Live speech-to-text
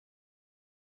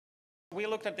We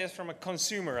looked at this from a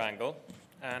consumer angle,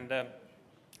 and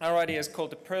our idea is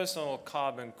called the personal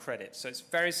carbon credit. So it's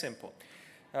very simple.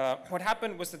 What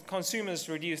happened was that consumers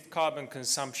reduced carbon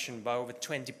consumption by over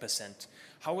 20%.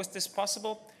 How was this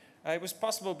possible? It was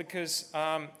possible because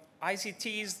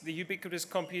ICTs, the ubiquitous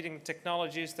computing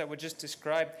technologies that were just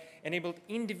described, enabled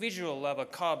individual level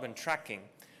carbon tracking,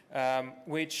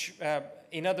 which,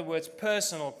 in other words,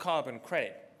 personal carbon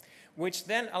credit, which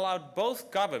then allowed both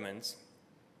governments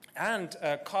and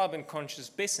carbon-conscious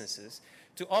businesses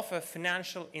to offer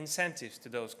financial incentives to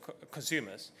those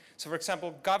consumers. So, for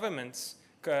example, governments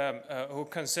who are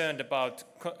concerned about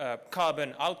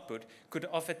carbon output could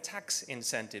offer tax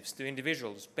incentives to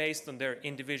individuals based on their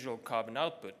individual carbon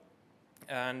output.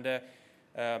 And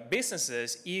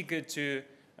businesses eager to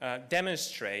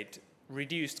demonstrate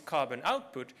reduced carbon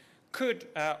output could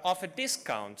offer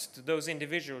discounts to those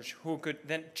individuals who could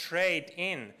then trade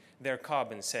in their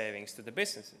carbon savings to the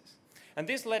businesses. And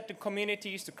this led to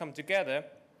communities to come together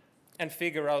and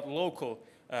figure out local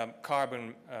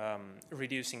carbon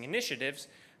reducing initiatives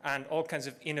and all kinds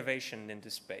of innovation in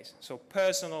this space. So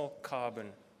personal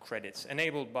carbon credits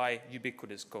enabled by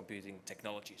ubiquitous computing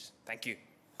technologies. Thank you.